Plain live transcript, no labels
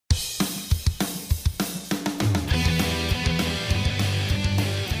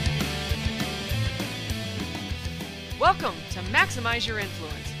Maximize Your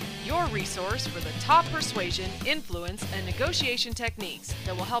Influence, your resource for the top persuasion, influence, and negotiation techniques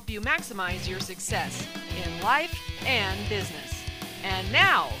that will help you maximize your success in life and business. And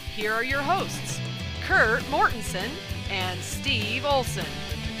now, here are your hosts, Kurt Mortensen and Steve Olson.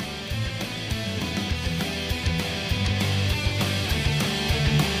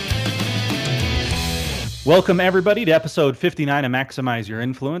 Welcome, everybody, to episode 59 of Maximize Your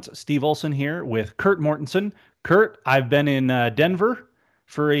Influence. Steve Olson here with Kurt Mortensen. Kurt, I've been in Denver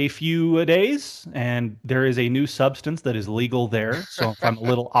for a few days, and there is a new substance that is legal there. So if I'm a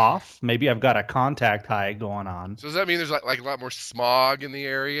little off, maybe I've got a contact high going on. So does that mean there's like a lot more smog in the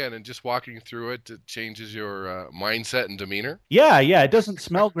area, and then just walking through it changes your mindset and demeanor? Yeah. It doesn't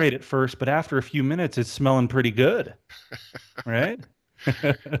smell great at first, but after a few minutes, it's smelling pretty good. Right?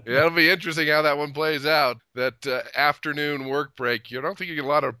 Yeah, it'll be interesting how that one plays out. That afternoon work break, you don't think you get a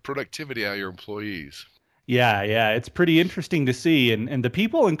lot of productivity out of your employees. Yeah, it's pretty interesting to see. And the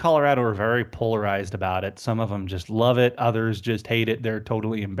people in Colorado are very polarized about it. Some of them just love it. Others just hate it. They're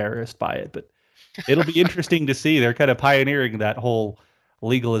totally embarrassed by it. But it'll be interesting to see. They're kind of pioneering that whole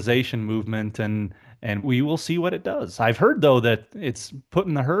legalization movement, and we will see what it does. I've heard, though, that it's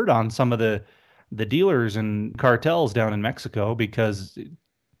putting the hurt on some of the dealers and cartels down in Mexico because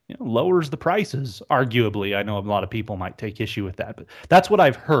it lowers the prices, arguably. I know a lot of people might take issue with that, but that's what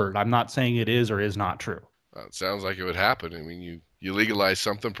I've heard. I'm not saying it is or is not true. It sounds like it would happen. I mean, you legalize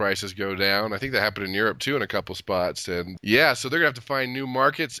something, prices go down. I think that happened in Europe, too, in a couple spots. And yeah, so they're going to have to find new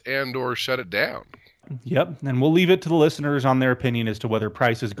markets and or shut it down. Yep, and we'll leave it to the listeners on their opinion as to whether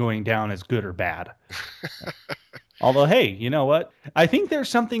prices going down is good or bad. Although, hey, you know what? I think there's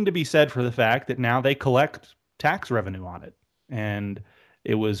something to be said for the fact that now they collect tax revenue on it. And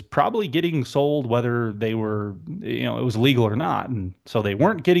it was probably getting sold whether they were, it was legal or not. And so they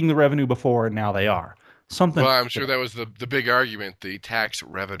weren't getting the revenue before, and now they are. Well, I'm sure that was the big argument, the tax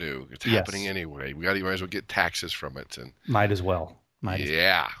revenue. It's happening anyway. Might as well get taxes from it. And Might as well.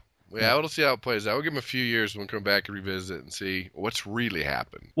 Yeah, we'll see how it plays out. We'll give them a few years and we'll come back and revisit and see what's really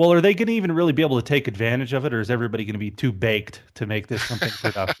happened. Well, are they going to even really be able to take advantage of it, or is everybody going to be too baked to make this something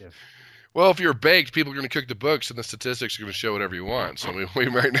productive? Well, if you're baked, people are going to cook the books, and the statistics are going to show whatever you want. So we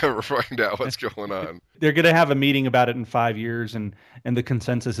might never find out what's going on. They're going to have a meeting about it in 5 years, and the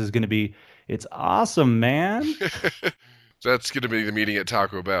consensus is going to be, it's awesome, man. That's going to be the meeting at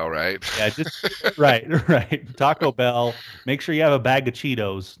Taco Bell, right? Yeah, right. Taco Bell. Make sure you have a bag of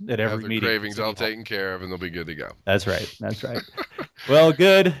Cheetos at every meeting. Cravings all taken care of, and they'll be good to go. That's right. Well,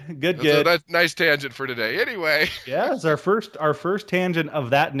 good. That's a nice tangent for today. Anyway. Yeah, it's our first tangent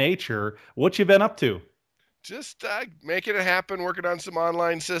of that nature. What you been up to? Just making it happen, working on some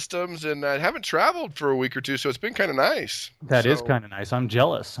online systems, and I haven't traveled for a week or two, so it's been kind of nice. That is kind of nice. I'm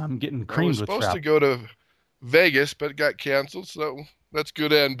jealous. I'm getting creamed with travel. I was supposed to go to Vegas, but it got canceled, so that's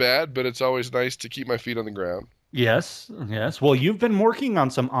good and bad, but it's always nice to keep my feet on the ground. Yes. Well, you've been working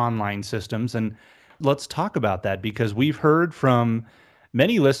on some online systems, and let's talk about that, because we've heard from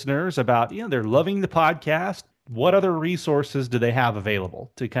many listeners about, they're loving the podcast. What other resources do they have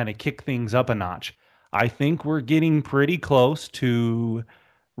available to kind of kick things up a notch? I think we're getting pretty close to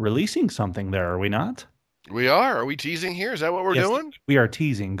releasing something there, are we not? We are. Are we teasing here? Is that what we're doing? We are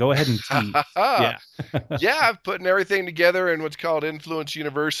teasing. Go ahead and tease. Yeah. Yeah, I've putting everything together in what's called Influence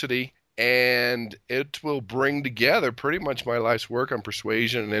University, and it will bring together pretty much my life's work on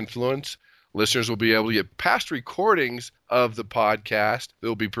persuasion and influence. Listeners will be able to get past recordings of the podcast.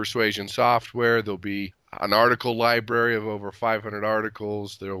 There'll be persuasion software. There'll be an article library of over 500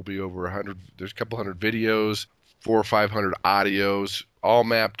 articles. There'll be over 100. There's a couple hundred videos, 400 or 500 audios, all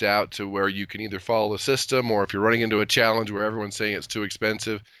mapped out to where you can either follow the system, or if you're running into a challenge where everyone's saying it's too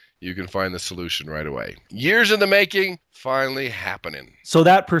expensive, you can find the solution right away. Years in the making, finally happening. So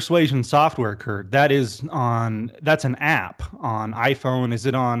that persuasion software, Kurt, that's an app on iPhone. Is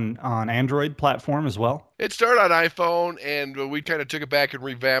it on Android platform as well? It started on iPhone, and we kind of took it back and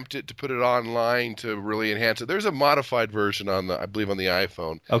revamped it to put it online to really enhance it. There's a modified version I believe on the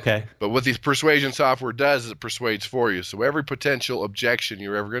iPhone. Okay. But what the persuasion software does is it persuades for you. So every potential objection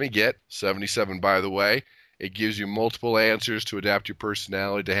you're ever going to get, 77 by the way, it gives you multiple answers to adapt your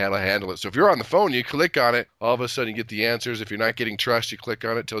personality to handle it. So if you're on the phone, you click on it, all of a sudden you get the answers. If you're not getting trust, you click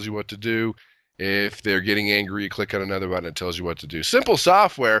on it, tells you what to do. If they're getting angry, you click on another button, it tells you what to do. Simple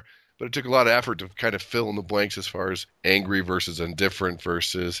software, but it took a lot of effort to kind of fill in the blanks as far as angry versus indifferent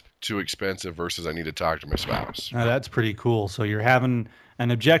versus too expensive versus I need to talk to my spouse. Now, that's pretty cool. So you're having an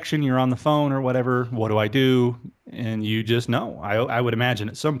objection, you're on the phone or whatever, what do I do? And you just know. I would imagine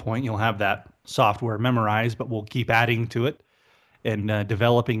at some point you'll have that software memorized, but we'll keep adding to it. and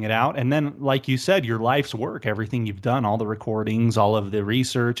developing it out. And then, like you said, your life's work, everything you've done, all the recordings, all of the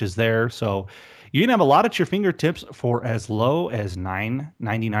research is there. So you can have a lot at your fingertips for as low as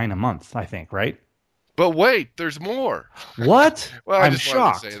 $9.99 a month, I think, right? But wait, there's more. What? Well, I I'm just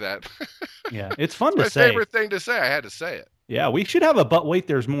wanted to say shocked. that. Yeah, it's fun It's to my say. favorite thing to say. I had to say it. Yeah, we should have a but wait,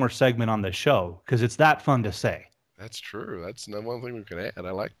 there's more segment on the show because it's that fun to say. That's true. That's one thing we can add.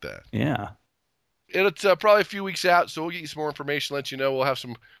 I like that. Yeah. It's probably a few weeks out, so we'll get you some more information, let you know. We'll have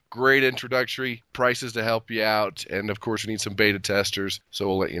some great introductory prices to help you out. And, of course, we need some beta testers, so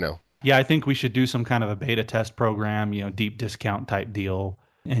we'll let you know. Yeah, I think we should do some kind of a beta test program, deep discount type deal,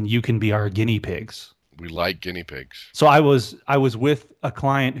 and you can be our guinea pigs. We like guinea pigs. So I was with a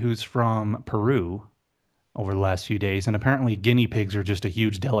client who's from Peru over the last few days, and apparently guinea pigs are just a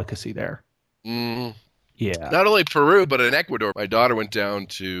huge delicacy there. Mm. Yeah. Not only Peru, but in Ecuador. My daughter went down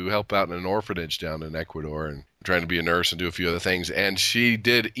to help out in an orphanage down in Ecuador and trying to be a nurse and do a few other things. And she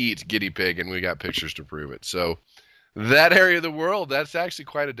did eat guinea pig, and we got pictures to prove it. So that area of the world, that's actually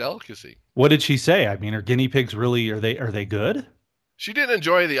quite a delicacy. What did she say? I mean, are guinea pigs really, are they good? She didn't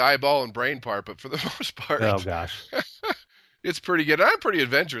enjoy the eyeball and brain part, but for the most part, Oh, gosh. it's pretty good. I'm pretty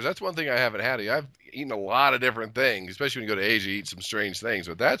adventurous. That's one thing I haven't had. I've eaten a lot of different things, especially when you go to Asia, you eat some strange things.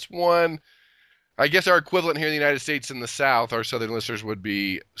 But that's one. I guess our equivalent here in the United States in the South, our southern listeners, would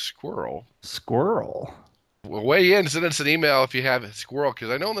be squirrel. Squirrel. Well, weigh in, send us an email if you have a squirrel, because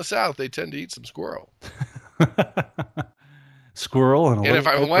I know in the South they tend to eat some squirrel. Squirrel and if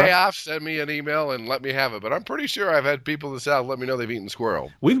I'm way off, send me an email and let me have it. But I'm pretty sure I've had people in the South let me know they've eaten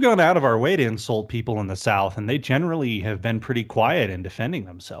squirrel. We've gone out of our way to insult people in the South, and they generally have been pretty quiet in defending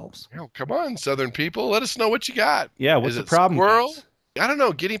themselves. Oh, come on, Southern people. Let us know what you got. Yeah, what's the problem? Squirrel? Guys? I don't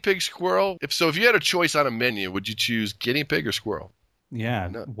know. Guinea pig, squirrel. If you had a choice on a menu, would you choose guinea pig or squirrel? Yeah,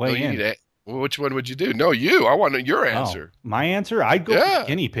 which one would you do? No, you. I want your answer. My answer? I'd go with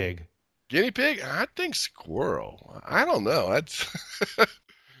guinea pig. Guinea pig? I think squirrel. I don't know. That's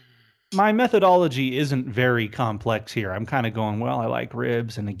my methodology isn't very complex here. I'm kind of going, well, I like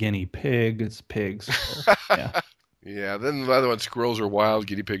ribs and a guinea pig. It's pigs. So, yeah. Yeah, then the other one, squirrels are wild.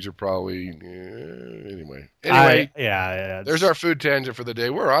 Guinea pigs are probably anyway. There's our food tangent for the day.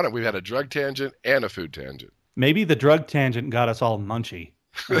 We're on it. We've had a drug tangent and a food tangent. Maybe the drug tangent got us all munchy.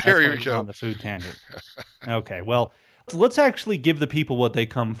 There you go. On the food tangent. Okay, well, let's actually give the people what they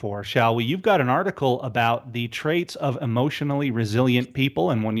come for, shall we? You've got an article about the traits of emotionally resilient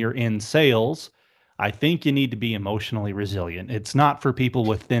people, and when you're in sales, I think you need to be emotionally resilient. It's not for people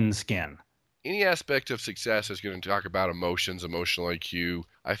with thin skin. Any aspect of success is going to talk about emotions, emotional IQ.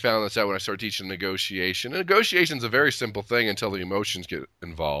 I found this out when I started teaching negotiation. And negotiation is a very simple thing until the emotions get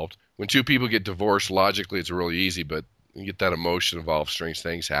involved. When two people get divorced, logically it's really easy, but you get that emotion involved, strange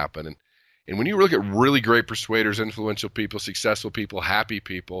things happen. And when you look at really great persuaders, influential people, successful people, happy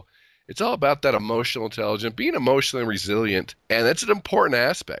people, it's all about that emotional intelligence, being emotionally resilient, and that's an important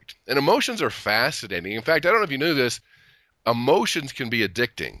aspect. And emotions are fascinating. In fact, I don't know if you knew this, emotions can be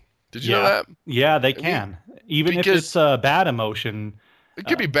addicting. Did you know that? Yeah, they can. Even if it's a bad emotion. It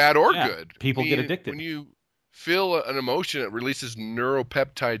could be bad or good. People get addicted. When you feel an emotion, it releases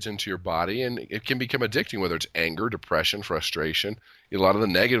neuropeptides into your body, and it can become addicting, whether it's anger, depression, frustration. A lot of the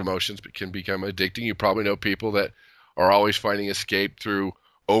negative emotions can become addicting. You probably know people that are always finding escape through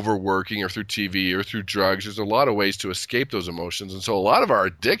overworking or through TV or through drugs. There's a lot of ways to escape those emotions. And so a lot of our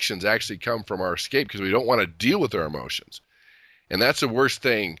addictions actually come from our escape because we don't want to deal with our emotions. And that's the worst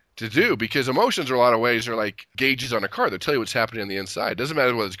thing to do because emotions are a lot of ways are like gauges on a car. They'll tell you what's happening on the inside. It doesn't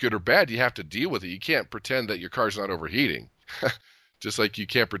matter whether it's good or bad. You have to deal with it. You can't pretend that your car's not overheating. Just like you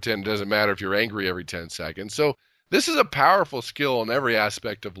can't pretend it doesn't matter if you're angry every 10 seconds. So this is a powerful skill in every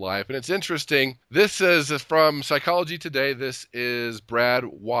aspect of life. And it's interesting. This is from Psychology Today. This is Brad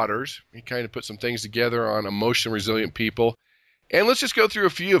Waters. He kind of put some things together on emotionally resilient people. And let's just go through a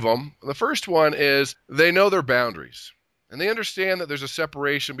few of them. The first one is they know their boundaries. And they understand that there's a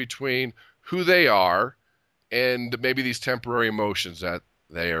separation between who they are and maybe these temporary emotions that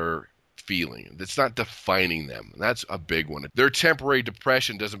they are feeling. It's not defining them. And that's a big one. Their temporary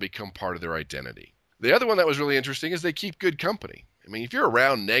depression doesn't become part of their identity. The other one that was really interesting is they keep good company. I mean, if you're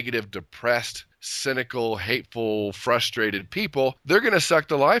around negative, depressed, cynical, hateful, frustrated people, they're going to suck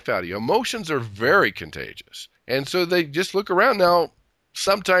the life out of you. Emotions are very contagious. And so they just look around now.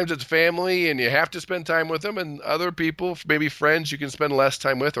 Sometimes it's family and you have to spend time with them, and other people, maybe friends, you can spend less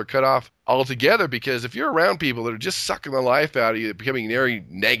time with or cut off altogether, because if you're around people that are just sucking the life out of you, becoming very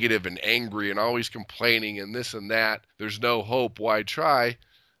negative and angry and always complaining and this and that, there's no hope, why try?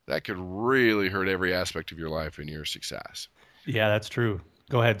 That could really hurt every aspect of your life and your success. Yeah, that's true.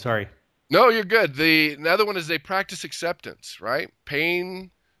 Go ahead. Sorry. No, you're good. Another one is they practice acceptance, right?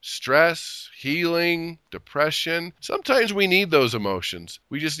 Pain, stress, healing, depression. Sometimes we need those emotions.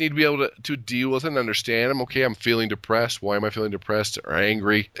 We just need to be able to deal with and understand them. Okay, I'm feeling depressed. Why am I feeling depressed or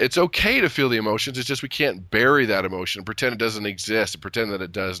angry? It's okay to feel the emotions. It's just we can't bury that emotion and pretend it doesn't exist and pretend that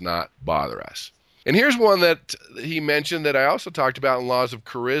it does not bother us. And here's one that he mentioned that I also talked about in Laws of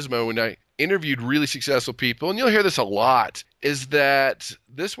Charisma when I interviewed really successful people, and you'll hear this a lot, is that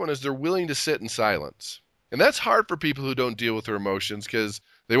this one is they're willing to sit in silence. And that's hard for people who don't deal with their emotions because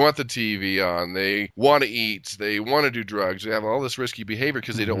they want the TV on, they want to eat, they want to do drugs, they have all this risky behavior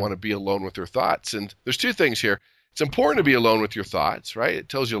because they don't want to be alone with their thoughts. And there's two things here. It's important to be alone with your thoughts, right? It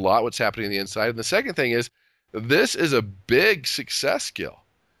tells you a lot what's happening on the inside. And the second thing is this is a big success skill.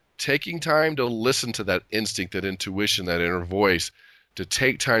 Taking time to listen to that instinct, that intuition, that inner voice, to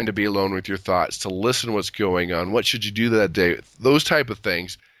take time to be alone with your thoughts, to listen to what's going on, what should you do that day, those type of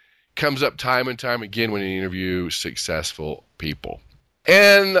things comes up time and time again when you interview successful people.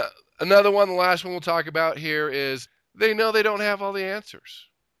 And another one, the last one we'll talk about here is they know they don't have all the answers,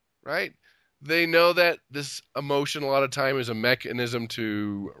 right? They know that this emotion a lot of time is a mechanism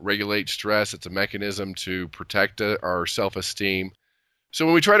to regulate stress. It's a mechanism to protect our self-esteem. So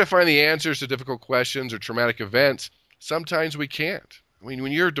when we try to find the answers to difficult questions or traumatic events, sometimes we can't. I mean,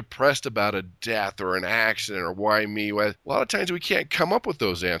 when you're depressed about a death or an accident or why me, a lot of times we can't come up with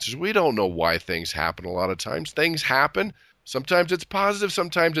those answers. We don't know why things happen a lot of times. Things happen. Sometimes it's positive,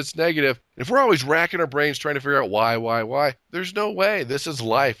 sometimes it's negative. If we're always racking our brains trying to figure out why, there's no way. This is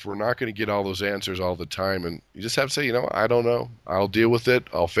life. We're not going to get all those answers all the time. And you just have to say, I don't know. I'll deal with it.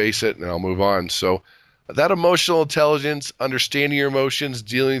 I'll face it, and I'll move on. So that emotional intelligence, understanding your emotions,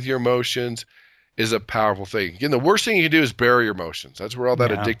 dealing with your emotions is a powerful thing. Again, the worst thing you can do is bury your emotions. That's where all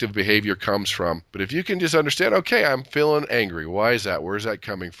that addictive behavior comes from. But if you can just understand, okay, I'm feeling angry. Why is that? Where is that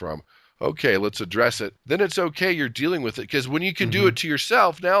coming from? Okay, let's address it. Then it's okay, you're dealing with it. Because when you can do it to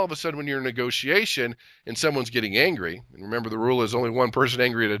yourself, now all of a sudden when you're in a negotiation and someone's getting angry, and remember the rule is only one person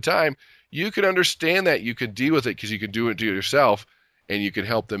angry at a time, you can understand that. You can deal with it because you can do it to yourself. And you can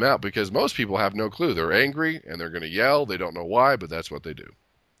help them out because most people have no clue. They're angry and they're going to yell. They don't know why, but that's what they do.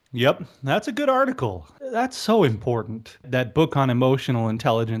 Yep, that's a good article. That's so important. That book on emotional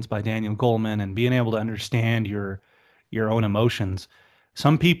intelligence by Daniel Goleman and being able to understand your own emotions.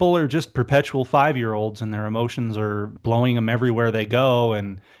 Some people are just perpetual 5-year-olds and their emotions are blowing them everywhere they go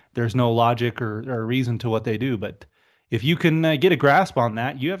and there's no logic or reason to what they do. But if you can get a grasp on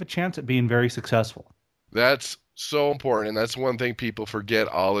that, you have a chance at being very successful. That's so important. And that's one thing people forget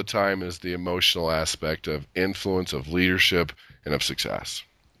all the time is the emotional aspect of influence, of leadership, and of success.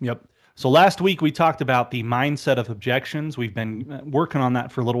 Yep. So last week we talked about the mindset of objections. We've been working on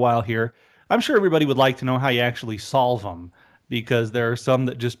that for a little while here. I'm sure everybody would like to know how you actually solve them because there are some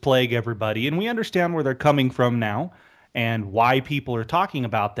that just plague everybody. And we understand where they're coming from now and why people are talking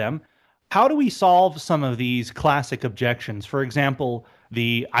about them. How do we solve some of these classic objections? For example,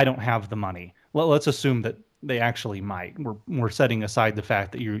 the I don't have the money. Well, let's assume that they actually might. We're setting aside the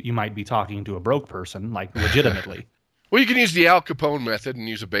fact that you might be talking to a broke person, like legitimately. Well, you can use the Al Capone method and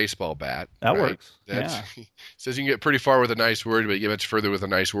use a baseball bat. That works. Says you can get pretty far with a nice word, but you get much further with a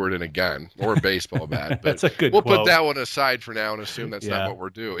nice word and a gun or a baseball bat. But that's a good We'll quote. Put that one aside for now and assume that's not what we're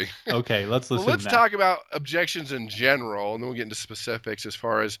doing. Okay, let's listen. Let's talk about objections in general, and then we'll get into specifics as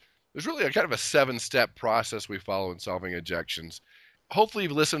far as there's really a kind of a 7-step process we follow in solving objections. Hopefully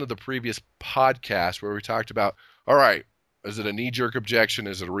you've listened to the previous podcast where we talked about, all right, is it a knee-jerk objection?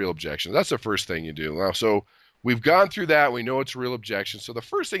 Is it a real objection? That's the first thing you do. Now, so we've gone through that. We know it's a real objection. So the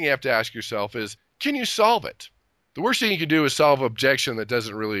first thing you have to ask yourself is, can you solve it? The worst thing you can do is solve an objection that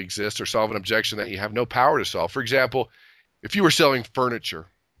doesn't really exist or solve an objection that you have no power to solve. For example, if you were selling furniture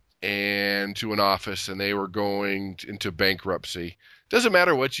and to an office and they were going into bankruptcy, doesn't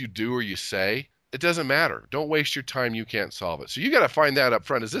matter what you do or you say. It doesn't matter. Don't waste your time. You can't solve it. So you got to find that up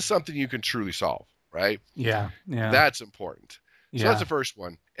front. Is this something you can truly solve? Right? Yeah. That's important. So that's the first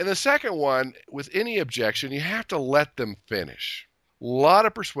one. And the second one, with any objection, you have to let them finish. A lot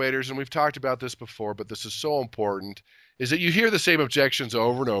of persuaders, and we've talked about this before, but this is so important, is that you hear the same objections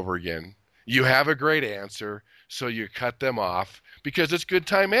over and over again. You have a great answer, so you cut them off because it's good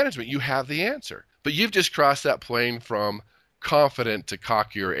time management. You have the answer. But you've just crossed that plane from confident to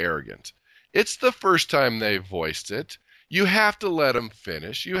cocky or arrogant. It's the first time they've voiced it. You have to let them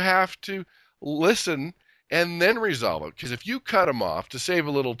finish. You have to listen and then resolve it. Because if you cut them off to save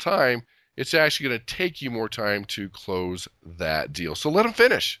a little time, it's actually going to take you more time to close that deal. So let them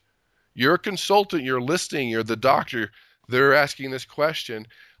finish. You're a consultant. You're listening. You're the doctor. They're asking this question.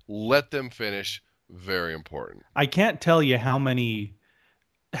 Let them finish. Very important. I can't tell you how many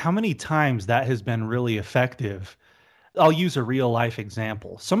how many times that has been really effective. I'll use a real life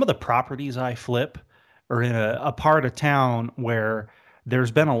example. Some of the properties I flip are in a part of town where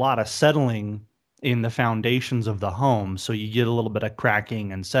there's been a lot of settling in the foundations of the home. So you get a little bit of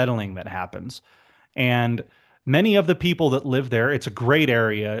cracking and settling that happens. And many of the people that live there, it's a great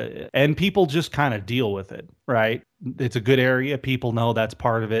area and people just kind of deal with it, right? It's a good area. People know that's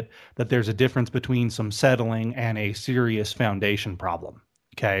part of it, that there's a difference between some settling and a serious foundation problem.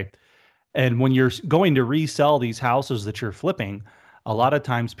 Okay. And when you're going to resell these houses that you're flipping, a lot of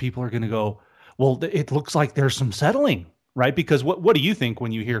times people are going to go, well, it looks like there's some settling, right? Because what do you think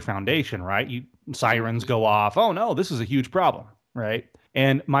when you hear foundation, right? Sirens go off. Oh no, this is a huge problem, right?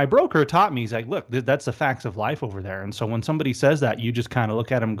 And my broker taught me, he's like, look, that's the facts of life over there. And so when somebody says that, you just kind of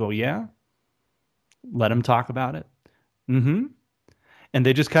look at them and go, yeah, let them talk about it. Mm-hmm. And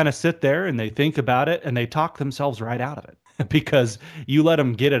they just kind of sit there and they think about it and they talk themselves right out of it because you let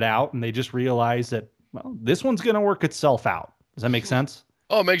them get it out and they just realize that, well, this one's going to work itself out. Does that make sense?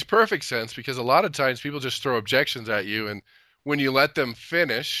 Oh, it makes perfect sense because a lot of times people just throw objections at you, and when you let them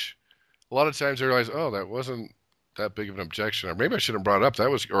finish, a lot of times they realize, oh, that wasn't that big of an objection, or maybe I shouldn't have brought it up.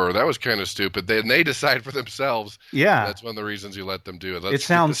 That was kind of stupid. Then they decide for themselves. Yeah. That's one of the reasons you let them do it. It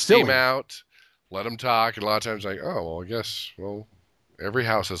sounds get the steam silly. out, let them talk, and a lot of times like, oh, well, I guess, well, every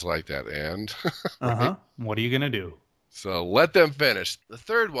house is like that, and Uh-huh. What are you going to do? so let them finish. The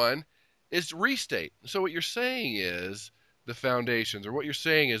third one is restate. So what you're saying is the foundations, or what you're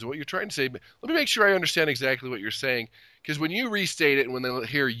saying is what you're trying to say. Let me make sure I understand exactly what you're saying, because when you restate it and when they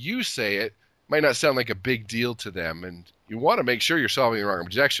hear you say it, might not sound like a big deal to them, and you want to make sure you're solving the wrong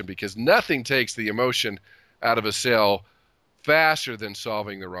objection, because nothing takes the emotion out of a sale faster than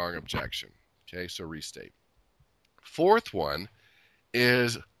solving the wrong objection. Okay, so restate. Fourth one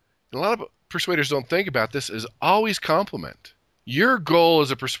is, and a lot of persuaders don't think about this, is always compliment. Your goal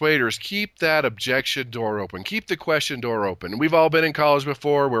as a persuader is keep that objection door open. Keep the question door open. We've all been in college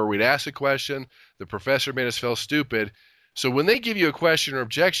before where we'd ask a question, the professor made us feel stupid. So when they give you a question or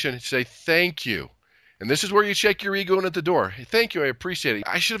objection, say thank you. And this is where you check your ego in at the door. Hey, thank you, I appreciate it.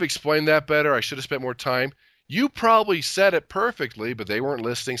 I should have explained that better. I should have spent more time. You probably said it perfectly, but they weren't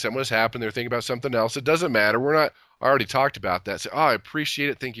listening. Something was happening. They're thinking about something else. It doesn't matter. I already talked about that. Say, oh, I appreciate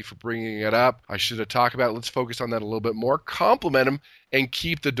it. Thank you for bringing it up. I should have talked about it. Let's focus on that a little bit more. Compliment them and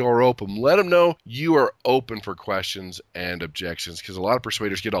keep the door open. Let them know you are open for questions and objections, because a lot of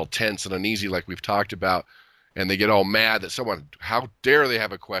persuaders get all tense and uneasy like we've talked about, and they get all mad that someone, how dare they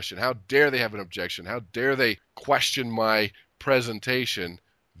have a question? How dare they have an objection? How dare they question my presentation?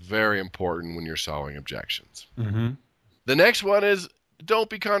 Very important when you're solving objections. Mm-hmm. The next one is don't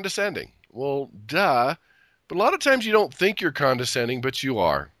be condescending. Well, duh. But a lot of times you don't think you're condescending, but you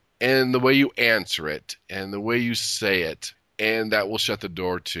are. And the way you answer it and the way you say it, and that will shut the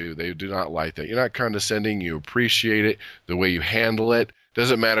door too. They do not like that. You're not condescending. You appreciate it. The way you handle it.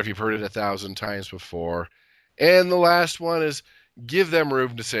 Doesn't matter if you've heard it 1,000 times before. And the last one is give them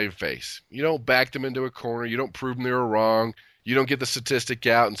room to save face. You don't back them into a corner. You don't prove them they were wrong. You don't get the statistic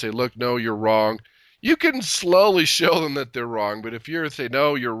out and say, look, no, you're wrong. You can slowly show them that they're wrong, but if you're say,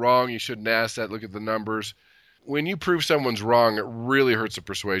 no, you're wrong, you shouldn't ask that, look at the numbers. When you prove someone's wrong, it really hurts the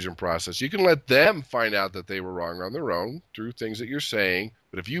persuasion process. You can let them find out that they were wrong on their own through things that you're saying,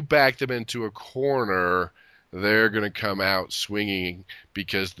 but if you back them into a corner, they're going to come out swinging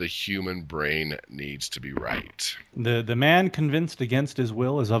because the human brain needs to be right. The man convinced against his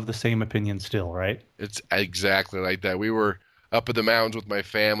will is of the same opinion still, right? It's exactly like that. We were up in the mountains with my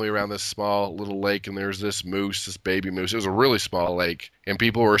family around this small little lake, and there's this moose, this baby moose. It was a really small lake, and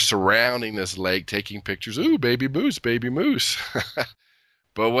people were surrounding this lake taking pictures. Ooh, baby moose, baby moose.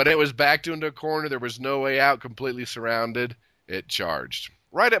 But when it was backed into a corner, there was no way out, completely surrounded, it charged.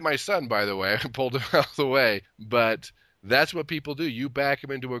 Right at my son, by the way. I pulled him out of the way. But that's what people do. You back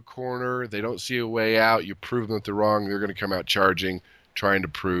them into a corner. They don't see a way out. You prove them that they're wrong. They're going to come out charging, trying to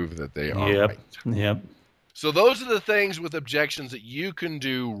prove that they are right. Yep. So those are the things with objections that you can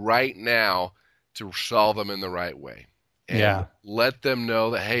do right now to solve them in the right way. And let them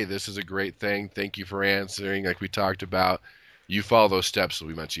know that, hey, this is a great thing. Thank you for answering. Like we talked about, you follow those steps, it'll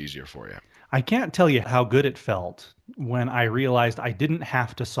be much easier for you. I can't tell you how good it felt when I realized I didn't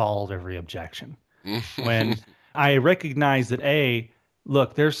have to solve every objection. When I recognized that,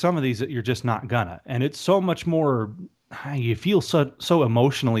 look, there's some of these that you're just not gonna. And it's so much more, you feel so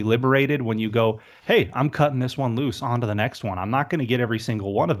emotionally liberated when you go, hey, I'm cutting this one loose onto the next one. I'm not going to get every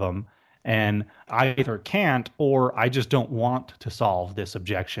single one of them. And I either can't or I just don't want to solve this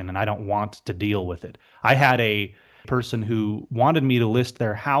objection and I don't want to deal with it. I had a person who wanted me to list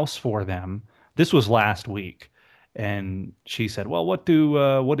their house for them. This was last week. And she said, well, what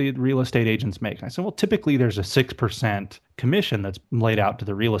do real estate agents make? And I said, well, typically there's a 6% commission that's laid out to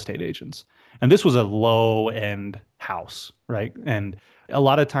the real estate agents. And this was a low end house, right? And a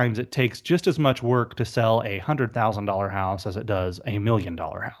lot of times it takes just as much work to sell a $100,000 house as it does a $1 million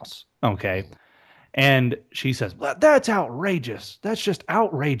house. Okay. And she says, well, that's outrageous. That's just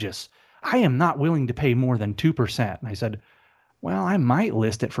outrageous. I am not willing to pay more than 2%. And I said, well, I might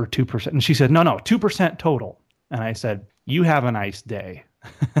list it for 2%. And she said, no, 2% total. And I said, you have a nice day.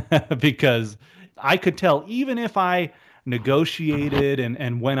 Because I could tell, even if I negotiated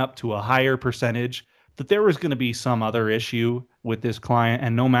and went up to a higher percentage, that there was going to be some other issue with this client.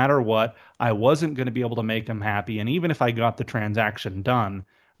 And no matter what, I wasn't going to be able to make him happy. And even if I got the transaction done,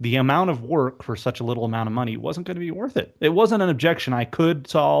 the amount of work for such a little amount of money wasn't going to be worth it. It wasn't an objection I could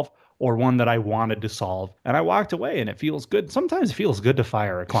solve or one that I wanted to solve. And I walked away, and it feels good. Sometimes it feels good to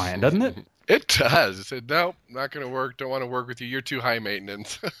fire a client, doesn't it? It does. I said, nope, not going to work. Don't want to work with you. You're too high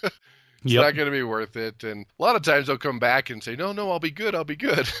maintenance. It's Yep. not going to be worth it. And a lot of times they'll come back and say, no, I'll be good. I'll be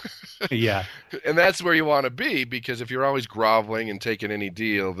good. Yeah. And that's where you want to be, because if you're always groveling and taking any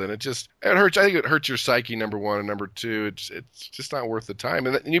deal, then it hurts. I think it hurts your psyche, number one. And number two, it's just not worth the time.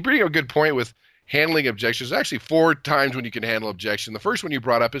 And you bring up a good point with handling objections. There's actually 4 times when you can handle objection. The first one you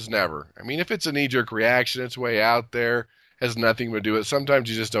brought up is never. I mean, if it's a knee-jerk reaction, it's way out there, has nothing to do with it. Sometimes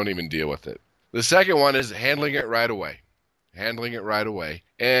you just don't even deal with it. The second one is handling it right away.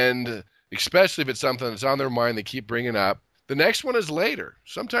 And especially if it's something that's on their mind they keep bringing up. The next one is later.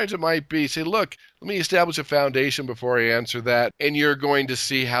 Sometimes it might be, say, look, let me establish a foundation before I answer that, and you're going to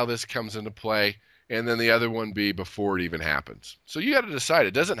see how this comes into play. And then the other one be before it even happens. So you got to decide.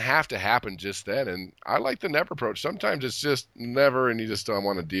 It doesn't have to happen just then. And I like the never approach. Sometimes it's just never, and you just don't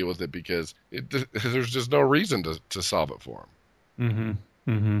want to deal with it because there's just no reason to solve it for them.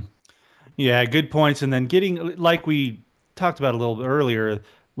 Mm-hmm. Mm-hmm. Yeah, good points. And then getting, like we talked about a little bit earlier,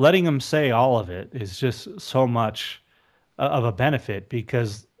 letting them say all of it is just so much of a benefit,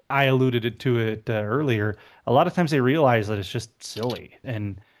 because I alluded to it earlier. A lot of times they realize that it's just silly.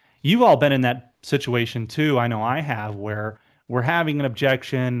 And you've all been in that situation too. I know I have, where we're having an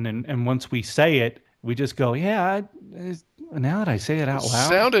objection, and once we say it, we just go, yeah, now that I say it out loud.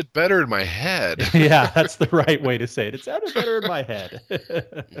 It sounded better in my head. Yeah, that's the right way to say it. It sounded better in my head.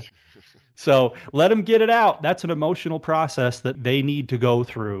 So let them get it out. That's an emotional process that they need to go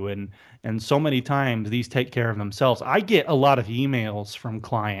through. And so many times these take care of themselves. I get a lot of emails from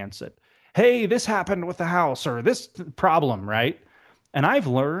clients that, hey, this happened with the house, or this problem, right? And I've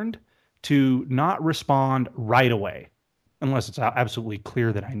learned to not respond right away, unless it's absolutely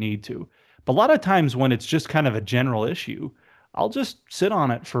clear that I need to. But a lot of times when it's just kind of a general issue, I'll just sit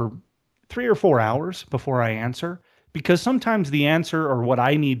on it for 3 or 4 hours before I answer, because sometimes the answer or what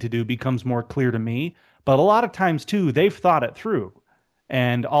I need to do becomes more clear to me. But a lot of times too, they've thought it through,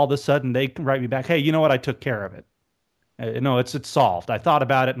 and all of a sudden they can write me back, hey, you know what? I took care of it. No, it's solved. I thought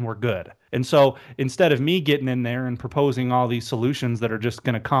about it and we're good. And so instead of me getting in there and proposing all these solutions that are just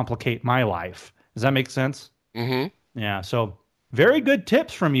going to complicate my life, does that make sense? Mm-hmm. Yeah. So very good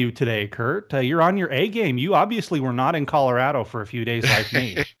tips from you today, Kurt. You're on your A game. You obviously were not in Colorado for a few days like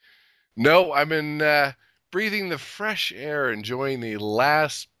me. No, I'm in breathing the fresh air, enjoying the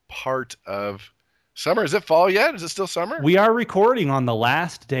last part of summer. Is it fall yet? Is it still summer? We are recording on the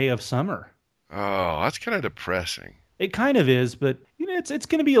last day of summer. Oh, that's kind of depressing. It kind of is, but it's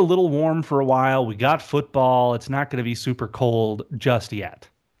going to be a little warm for a while. We got football. It's not going to be super cold just yet.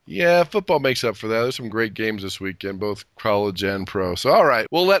 Yeah, football makes up for that. There's some great games this weekend, both college and pro. So, all right,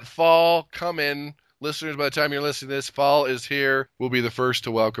 we'll let fall come in. Listeners, by the time you're listening to this, fall is here. We'll be the first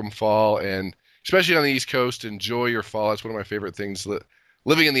to welcome fall, and especially on the East Coast, enjoy your fall. That's one of my favorite things.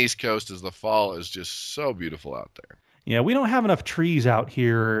 Living in the East Coast is the fall is just so beautiful out there. Yeah, we don't have enough trees out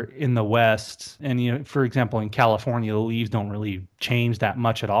here in the West. And, for example, in California, the leaves don't really change that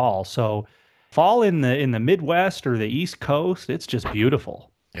much at all. So fall in the Midwest or the East Coast, it's just beautiful.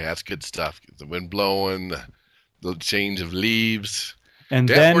 Yeah, that's good stuff. The wind blowing, the change of leaves. And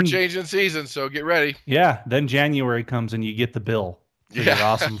yeah, then we're changing seasons, so get ready. Yeah, then January comes and you get the bill for your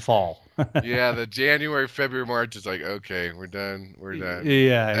awesome fall. Yeah, the January, February, March is like, okay, we're done.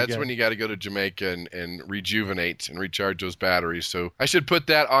 Yeah. That's when you got to go to Jamaica and rejuvenate and recharge those batteries. So I should put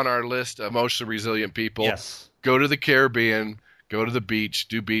that on our list of emotionally resilient people. Yes. Go to the Caribbean, go to the beach,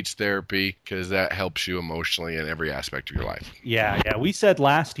 do beach therapy, because that helps you emotionally in every aspect of your life. Yeah. We said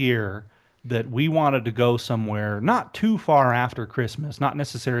last year that we wanted to go somewhere not too far after Christmas, not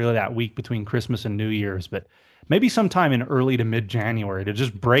necessarily that week between Christmas and New Year's, but maybe sometime in early to mid-January to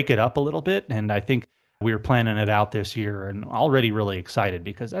just break it up a little bit. And I think We were planning it out this year and already really excited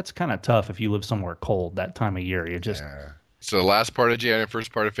because that's kind of tough if you live somewhere cold that time of year. You just So the last part of January,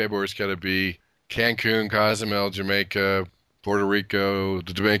 first part of February is going to be Cancun, Cozumel, Jamaica, Puerto Rico,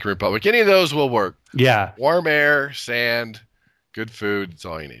 the Dominican Republic. Any of those will work. Yeah. Warm air, sand, good food. That's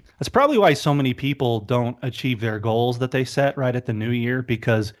all you need. That's probably why so many people don't achieve their goals that they set right at the new year,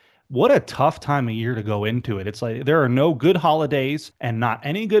 because what a tough time of year to go into it. It's like there are no good holidays and not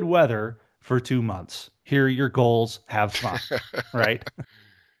any good weather for 2 months. Here are your goals. Have fun, right?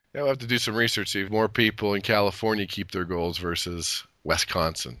 Yeah, we'll have to do some research, see if more people in California keep their goals versus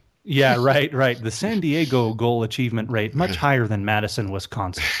Wisconsin. Yeah, right. The San Diego goal achievement rate, much higher than Madison,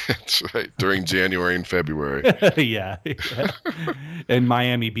 Wisconsin. That's right, during January and February. Yeah. And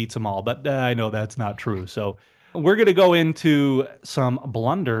Miami beats them all, but I know that's not true. So we're going to go into some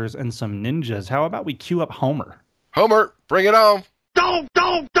blunders and some ninjas. How about we cue up Homer? Homer, bring it on. Don't.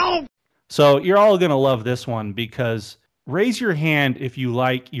 So you're all going to love this one because raise your hand if you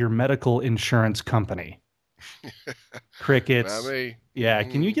like your medical insurance company. Crickets. Not me. Yeah,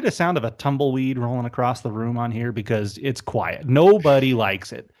 can you get a sound of a tumbleweed rolling across the room on here? Because it's quiet. Nobody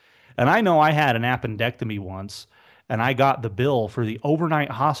likes it. And I know I had an appendectomy once, and I got the bill for the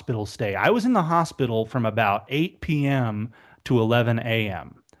overnight hospital stay. I was in the hospital from about 8 p.m. to 11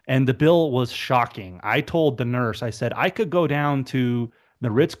 a.m., and the bill was shocking. I told the nurse, I said, I could go down to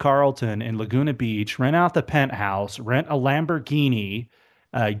the Ritz-Carlton in Laguna Beach, rent out the penthouse, rent a Lamborghini,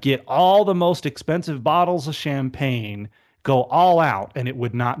 get all the most expensive bottles of champagne, go all out, and it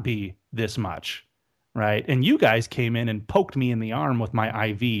would not be this much, right? And you guys came in and poked me in the arm with my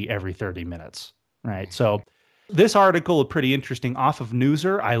IV every 30 minutes, right? So this article is pretty interesting off of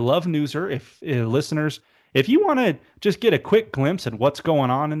Newser. I love Newser. If listeners, if you want to just get a quick glimpse at what's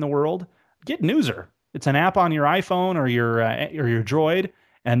going on in the world, get Newser. It's an app on your iPhone or your Droid,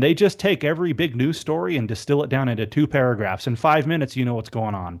 and they just take every big news story and distill it down into 2 paragraphs. In 5 minutes, you know what's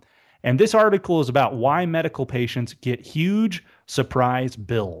going on. And this article is about why medical patients get huge surprise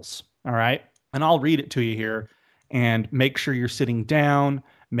bills. All right. And I'll read it to you here, and make sure you're sitting down.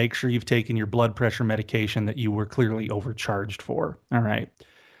 Make sure you've taken your blood pressure medication that you were clearly overcharged for. All right.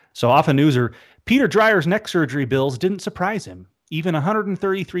 So off of Newser, Peter Dreyer's neck surgery bills didn't surprise him. Even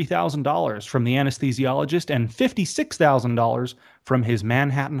 $133,000 from the anesthesiologist and $56,000 from his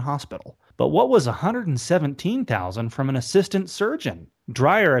Manhattan hospital. But what was $117,000 from an assistant surgeon?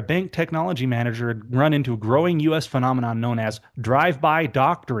 Dreyer, a bank technology manager, had run into a growing U.S. phenomenon known as drive-by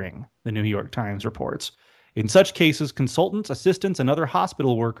doctoring, the New York Times reports. In such cases, consultants, assistants, and other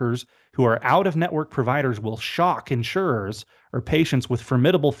hospital workers who are out-of-network providers will shock insurers or patients with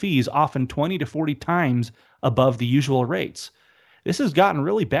formidable fees, often 20 to 40 times above the usual rates. This has gotten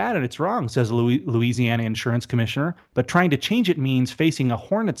really bad and it's wrong, says Louisiana Insurance Commissioner, but trying to change it means facing a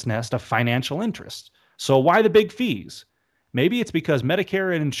hornet's nest of financial interests. So why the big fees? Maybe it's because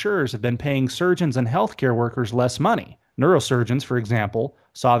Medicare and insurers have been paying surgeons and healthcare workers less money. Neurosurgeons, for example,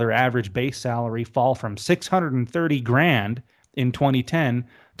 saw their average base salary fall from $630,000 in 2010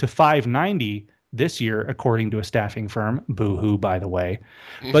 to $590,000 this year, according to a staffing firm. Boo-hoo, by the way.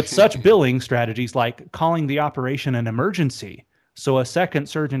 But such billing strategies like calling the operation an emergency so a second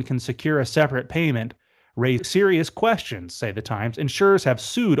surgeon can secure a separate payment raise serious questions, say the Times. Insurers have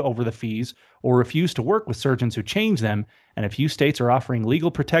sued over the fees or refused to work with surgeons who change them, and a few states are offering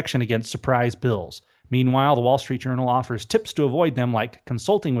legal protection against surprise bills. Meanwhile, the Wall Street Journal offers tips to avoid them, like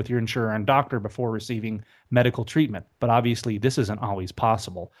consulting with your insurer and doctor before receiving medical treatment. But obviously, this isn't always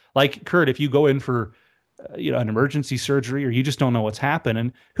possible. Like, Kurt, if you go in for an emergency surgery, or you just don't know what's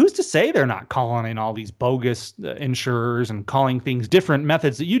happening, who's to say they're not calling in all these bogus insurers and calling things different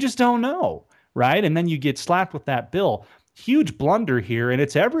methods that you just don't know, right? And then you get slapped with that bill. Huge blunder here, and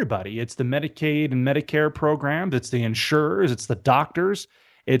it's everybody. It's the Medicaid and Medicare programs. It's the insurers. It's the doctors.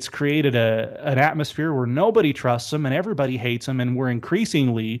 It's created an atmosphere where nobody trusts them and everybody hates them, and we're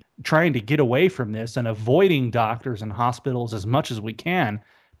increasingly trying to get away from this and avoiding doctors and hospitals as much as we can,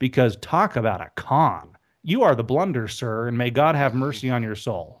 because talk about a con. You are the blunder, sir, and may God have mercy on your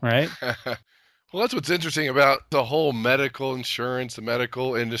soul, right? Well, that's what's interesting about the whole medical insurance, the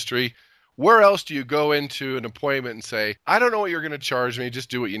medical industry. Where else do you go into an appointment and say, I don't know what you're going to charge me,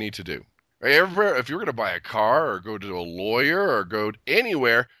 just do what you need to do? Everywhere, if you're going to buy a car or go to a lawyer or go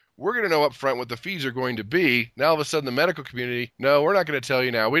anywhere, we're going to know up front what the fees are going to be. Now, all of a sudden, the medical community, no, we're not going to tell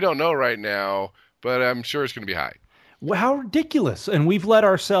you now. We don't know right now, but I'm sure it's going to be high. Well, how ridiculous. And we've let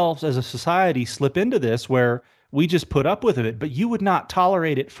ourselves as a society slip into this where we just put up with it, but you would not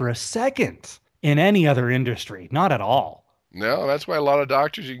tolerate it for a second in any other industry. Not at all. No, that's why a lot of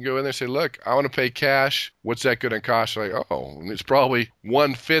doctors, you can go in there and say, look, I want to pay cash. What's that going to cost? Like, oh, and it's probably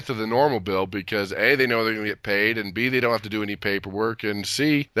 1/5 of the normal bill because A, they know they're going to get paid, and B, they don't have to do any paperwork, and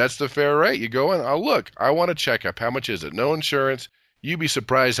C, that's the fair rate. You go in, oh, look, I want a checkup. How much is it? No insurance. You'd be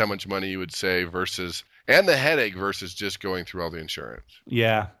surprised how much money you would save versus, and the headache versus just going through all the insurance.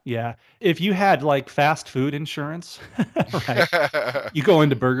 Yeah, yeah. If you had like fast food insurance, right? You go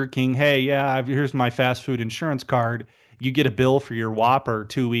into Burger King, hey, yeah, here's my fast food insurance card. You get a bill for your Whopper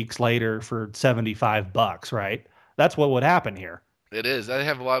 2 weeks later for $75, right? That's what would happen here. It is. I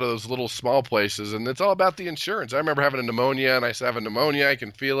have a lot of those little small places, and it's all about the insurance. I remember having a pneumonia, and I said, I have a pneumonia. I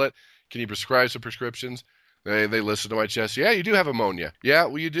can feel it. Can you prescribe some prescriptions? They listen to my chest. Yeah, you do have pneumonia. Yeah,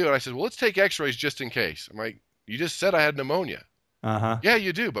 well, you do. And I said, well, let's take x-rays just in case. I'm like, you just said I had pneumonia. Uh-huh. Yeah,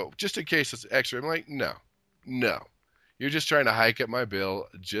 you do, but just in case it's x-ray. I'm like, no. You're just trying to hike up my bill.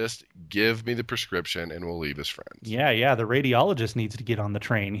 Just give me the prescription and we'll leave as friends. Yeah. The radiologist needs to get on the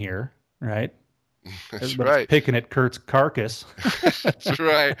train here, right? That's Everybody's right. picking at Kurt's carcass. That's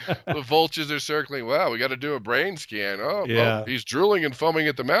right. The vultures are circling. Wow, we got to do a brain scan. Oh, Yeah. well, he's drooling and foaming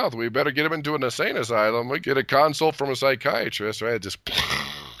at the mouth. We better get him into an insane asylum. We get a consult from a psychiatrist, right? Just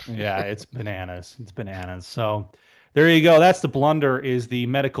Yeah, it's bananas. It's bananas. So there you go. That's the blunder is the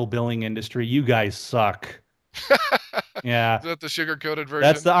medical billing industry. You guys suck. Yeah. Is that the sugar-coated version?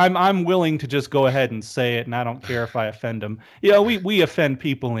 That's the I'm willing to just go ahead and say it, and I don't care if I offend them. You know, we offend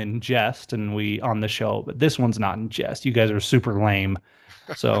people in jest and we on the show, but this one's not in jest. You guys are super lame.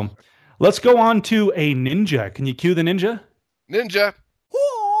 So let's go on to a ninja. Can you cue the ninja? Ninja.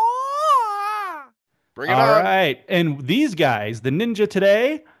 Bring it All on. right. And these guys, the ninja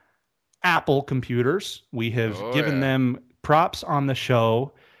today, Apple computers. We have given them props on the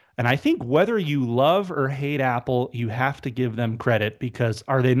show. And I think whether you love or hate Apple, you have to give them credit because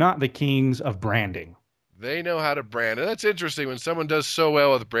are they not the kings of branding? They know how to brand. And that's interesting. When someone does so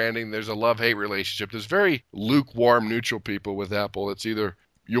well with branding, there's a love-hate relationship. There's very lukewarm, neutral people with Apple. It's either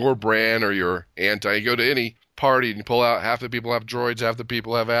your brand or you're anti. You go to any party and you pull out, half the people have Droids, half the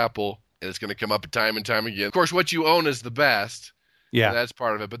people have Apple. And it's going to come up time and time again. Of course, what you own is the best. Yeah. That's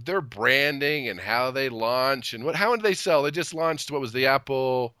part of it. But their branding and how they launch and how did they sell? They just launched, what was the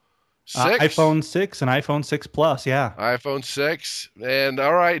Apple 6? iPhone 6 and iPhone 6 Plus, yeah. iPhone 6. And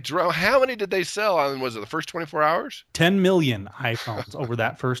all right, how many did they sell on, was it the first 24 hours? 10 million iPhones over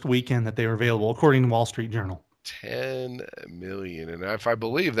that first weekend that they were available, according to Wall Street Journal. 10 million. And if I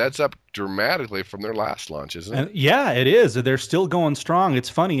believe that's up dramatically from their last launch, isn't it? Yeah, it is. They're still going strong. It's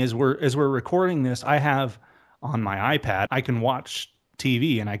funny, as we're recording this, I have on my iPad, I can watch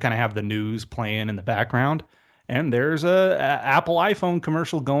TV and I kind of have the news playing in the background. And there's a Apple iPhone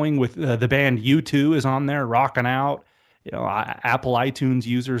commercial going with the band U2 is on there rocking out. You know, Apple iTunes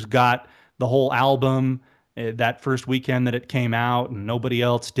users got the whole album that first weekend that it came out and nobody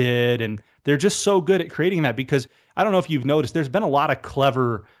else did. And they're just so good at creating that because I don't know if you've noticed, there's been a lot of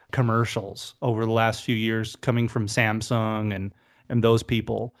clever commercials over the last few years coming from Samsung and those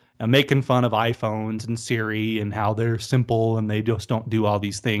people making fun of iPhones and Siri and how they're simple and they just don't do all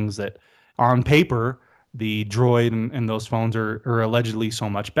these things that on paper the Droid and those phones are allegedly so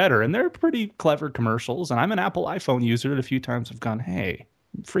much better. And they're pretty clever commercials. And I'm an Apple iPhone user that a few times have gone, hey,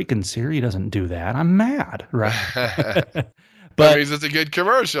 freaking Siri doesn't do that. I'm mad, right? That But means it's a good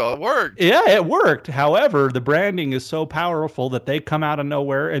commercial. It worked. yeah, it worked. However, the branding is so powerful that they come out of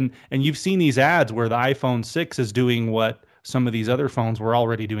nowhere. And you've seen these ads where the iPhone 6 is doing what some of these other phones were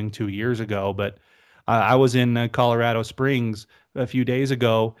already doing 2 years ago. But I was in Colorado Springs a few days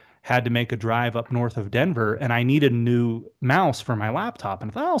ago, had to make a drive up north of Denver, and I needed a new mouse for my laptop. And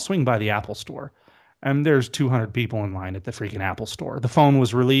I thought, I'll swing by the Apple store. And there's 200 people in line at the freaking Apple store. The phone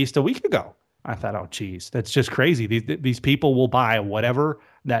was released a week ago. I thought, oh, geez, that's just crazy. These people will buy whatever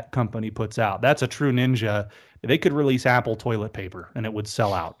that company puts out. That's a true ninja. They could release Apple toilet paper, and it would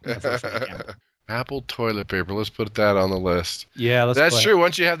sell out in the first weekend. Apple toilet paper. Let's put that on the list. Yeah, That's true.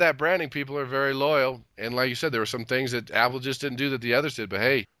 Once you have that branding, people are very loyal. And like you said, there were some things that Apple just didn't do that the others did. But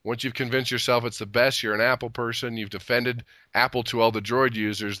hey, once you've convinced yourself it's the best, you're an Apple person, you've defended Apple to all the Droid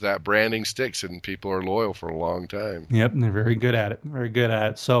users, that branding sticks and people are loyal for a long time. Yep, and they're very good at it. Very good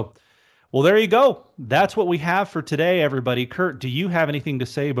at it. So, well, there you go. That's what we have for today, everybody. Kurt, do you have anything to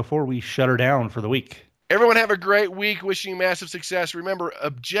say before we shut her down for the week? Everyone have a great week. Wishing you massive success. Remember,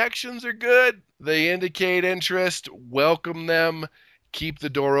 objections are good. They indicate interest. Welcome them. Keep the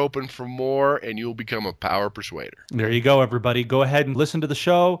door open for more, and you'll become a power persuader. There you go, everybody. Go ahead and listen to the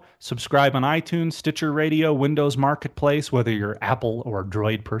show. Subscribe on iTunes, Stitcher Radio, Windows Marketplace, whether you're Apple or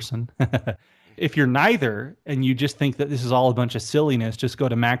Droid person. If you're neither and you just think that this is all a bunch of silliness, just go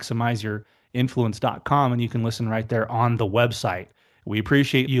to maximize influence.com, and you can listen right there on the website. We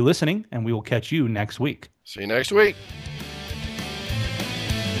appreciate you listening, and we will catch you next week. See you next week.